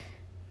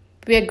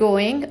We're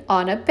going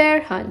on a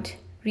bear hunt,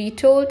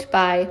 retold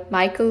by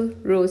Michael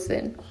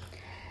Rosen.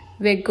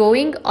 We're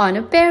going on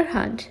a bear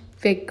hunt.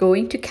 We're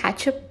going to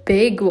catch a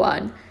big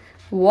one.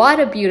 What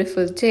a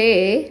beautiful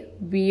day.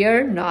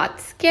 We're not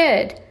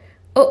scared.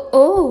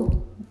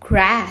 Oh,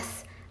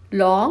 grass.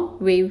 Long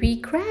wavy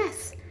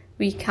grass.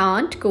 We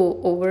can't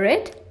go over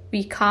it.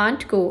 We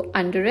can't go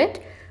under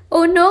it.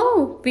 Oh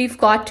no, we've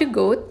got to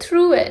go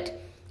through it.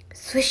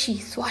 Swishy,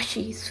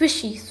 swashy,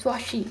 swishy,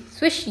 swashy,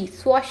 swishy,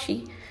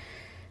 swashy.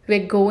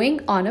 We're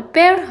going on a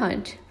bear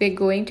hunt. We're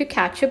going to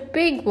catch a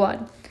big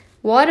one.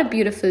 What a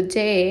beautiful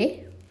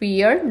day.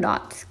 We are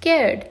not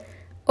scared.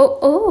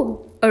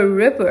 Oh, a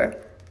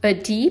river. A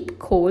deep,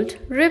 cold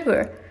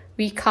river.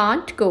 We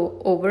can't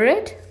go over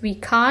it. We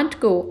can't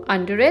go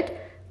under it.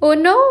 Oh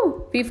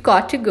no, we've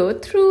got to go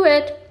through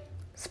it.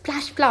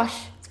 Splash,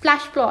 splosh,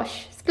 splash,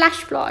 splosh,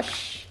 splash,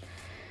 splosh.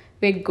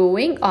 We're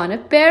going on a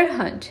bear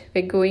hunt.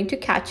 We're going to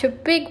catch a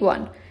big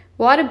one.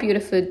 What a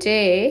beautiful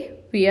day.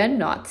 We are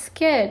not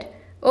scared.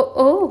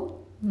 Oh,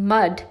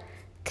 mud.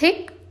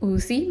 Thick,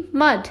 oozy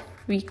mud.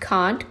 We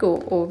can't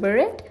go over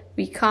it.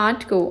 We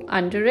can't go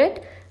under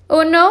it.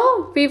 Oh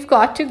no, we've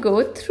got to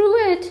go through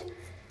it.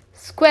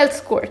 Squelch,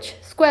 scorch,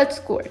 squelch,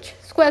 scorch,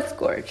 squelch,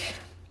 scorch.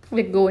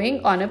 We're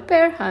going on a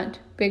bear hunt.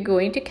 We're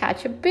going to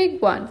catch a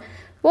big one.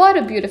 What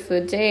a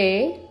beautiful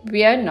day.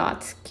 We are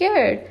not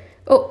scared.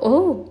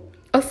 Oh,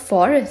 a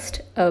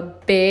forest. A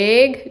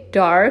big,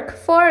 dark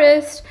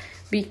forest.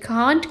 We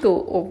can't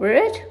go over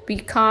it. We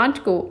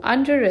can't go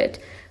under it.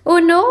 Oh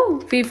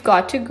no, we've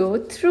got to go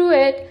through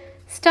it.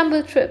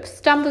 Stumble, trip,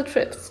 stumble,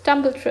 trip,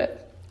 stumble, trip.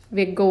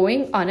 We're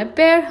going on a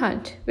bear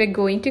hunt. We're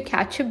going to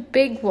catch a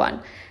big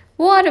one.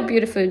 What a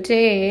beautiful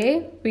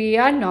day. We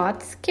are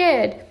not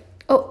scared.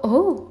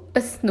 Oh,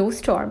 a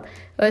snowstorm.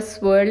 A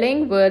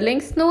swirling,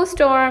 whirling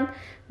snowstorm.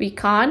 We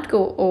can't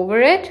go over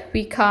it.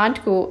 We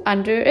can't go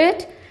under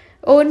it.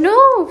 Oh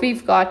no,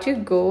 we've got to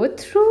go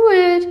through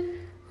it.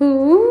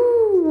 Ooh.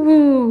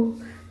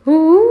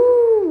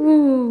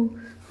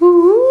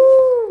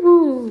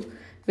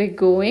 We're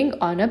going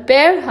on a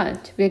bear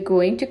hunt. We're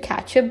going to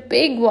catch a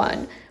big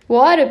one.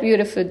 What a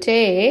beautiful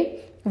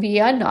day. We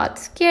are not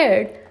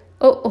scared.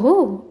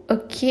 Oh, a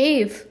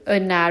cave. A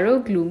narrow,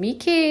 gloomy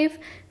cave.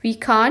 We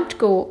can't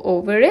go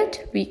over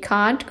it. We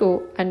can't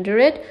go under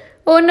it.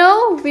 Oh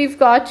no, we've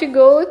got to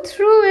go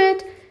through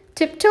it.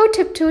 Tiptoe,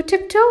 tiptoe,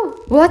 tiptoe.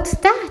 What's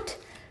that?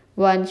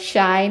 One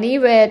shiny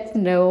wet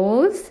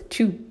nose,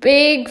 two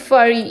big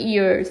furry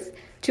ears,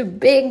 two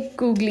big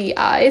googly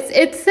eyes.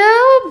 It's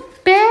a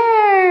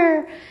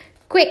bear.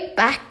 Quick,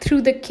 back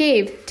through the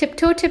cave.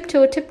 Tiptoe,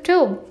 tiptoe,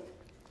 tiptoe.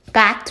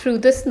 Back through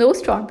the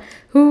snowstorm.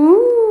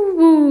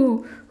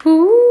 Ooh.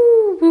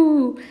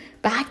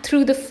 Back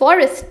through the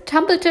forest.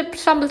 Tumble, trip,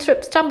 stumble,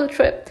 trip, stumble,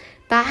 trip.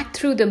 Back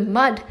through the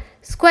mud.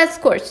 Squelch,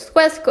 scorch,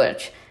 squelch,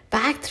 scorch.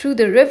 Back through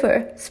the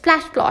river.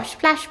 Splash, splosh,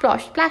 splash,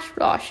 splosh, splash,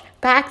 splosh.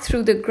 Back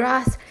through the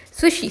grass.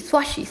 Swishy,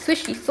 swashy,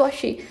 swishy,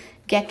 swashy.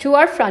 Get to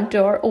our front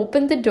door.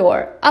 Open the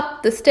door.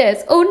 Up the stairs.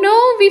 Oh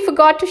no, we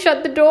forgot to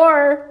shut the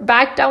door.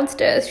 Back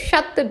downstairs.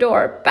 Shut the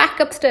door. Back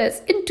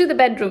upstairs. Into the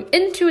bedroom.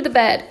 Into the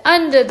bed.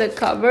 Under the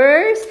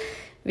covers.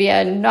 We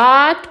are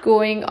not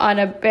going on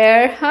a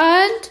bear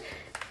hunt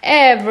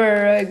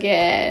ever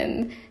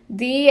again.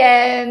 The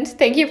end.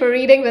 Thank you for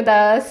reading with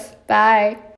us. Bye.